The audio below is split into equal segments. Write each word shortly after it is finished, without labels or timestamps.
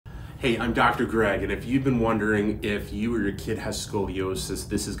Hey, I'm Dr. Gregg, and if you've been wondering if you or your kid has scoliosis,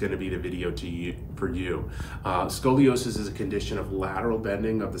 this is going to be the video for you. Scoliosis is a condition of lateral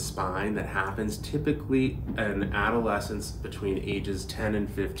bending of the spine that happens typically in adolescents between ages 10 and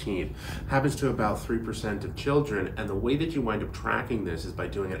 15. Happens to about 3% of children, and the way that you wind up tracking this is by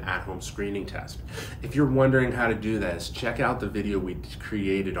doing an at-home screening test. If you're wondering how to do this, check out the video we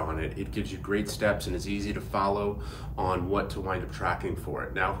created on it. It gives you great steps and is easy to follow on what to wind up tracking for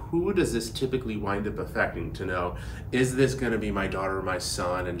it. Now, who does this typically wind up affecting to know, is this going to be my daughter or my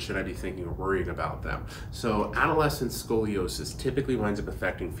son, and should I be thinking or worrying about them? So adolescent scoliosis typically winds up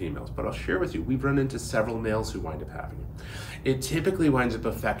affecting females, but I'll share with you, we've run into several males who wind up having it. It typically winds up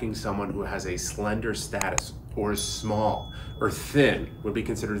affecting someone who has a slender status, or small, or thin, would be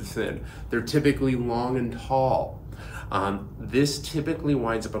considered thin. They're typically long and tall. This typically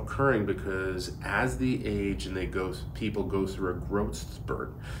winds up occurring because as the age and people go through a growth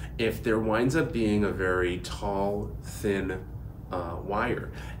spurt, if there winds up being a very tall, thin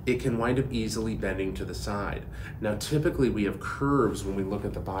wire, it can wind up easily bending to the side. Now, typically we have curves when we look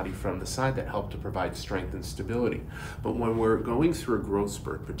at the body from the side that help to provide strength and stability. But when we're going through a growth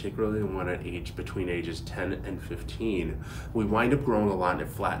spurt, particularly when at between ages 10 and 15, we wind up growing a lot and it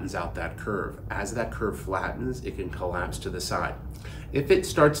flattens out that curve. As that curve flattens, it can collapse to the side. If it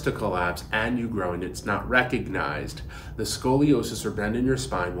starts to collapse and you grow and it's not recognized, the scoliosis or bend in your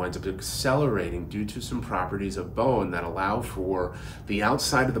spine winds up accelerating due to some properties of bone that allow for the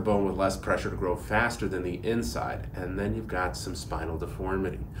outside of the bone with less pressure to grow faster than the inside, and then you've got some spinal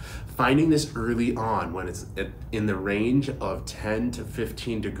deformity. Finding this early on when it's in the range of 10 to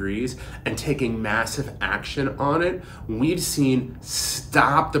 15 degrees and taking massive action on it, we've seen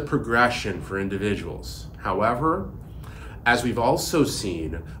stop the progression for individuals. However, as we've also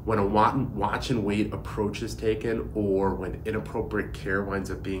seen, when a watch and wait approach is taken or when inappropriate care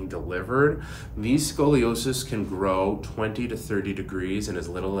winds up being delivered, these scoliosis can grow 20 to 30 degrees in as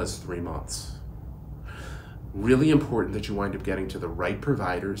little as 3 months. Really important that you wind up getting to the right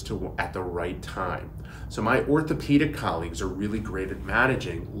providers at the right time. So my orthopedic colleagues are really great at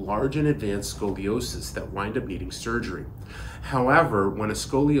managing large and advanced scoliosis that wind up needing surgery. However, when a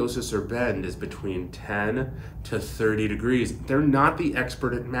scoliosis or bend is between 10 to 30 degrees, they're not the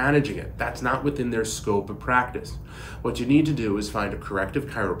expert at managing it. That's not within their scope of practice. What you need to do is find a corrective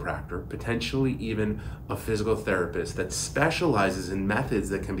chiropractor, potentially even a physical therapist that specializes in methods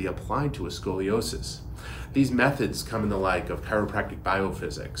that can be applied to a scoliosis. These methods come in the like of chiropractic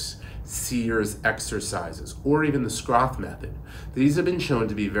biophysics, Sears exercises, or even the Scroth method. These have been shown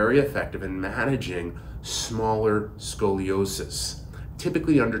to be very effective in managing smaller scoliosis,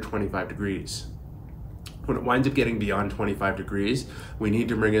 typically under 25 degrees. When it winds up getting beyond 25 degrees, we need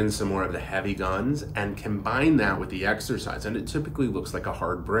to bring in some more of the heavy guns and combine that with the exercise, and it typically looks like a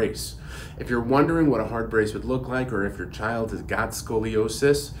hard brace. If you're wondering what a hard brace would look like, or if your child has got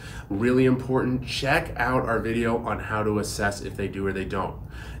scoliosis, really important, check out our video on how to assess if they do or they don't.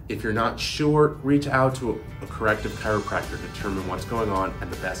 If you're not sure, reach out to a corrective chiropractor to determine what's going on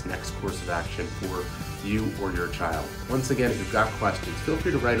and the best next course of action for you or your child. Once again, if you've got questions, feel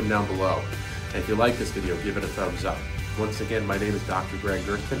free to write them down below. And if you like this video, give it a thumbs up. Once again, my name is Dr. Gregg,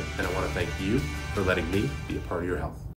 and I want to thank you for letting me be a part of your health.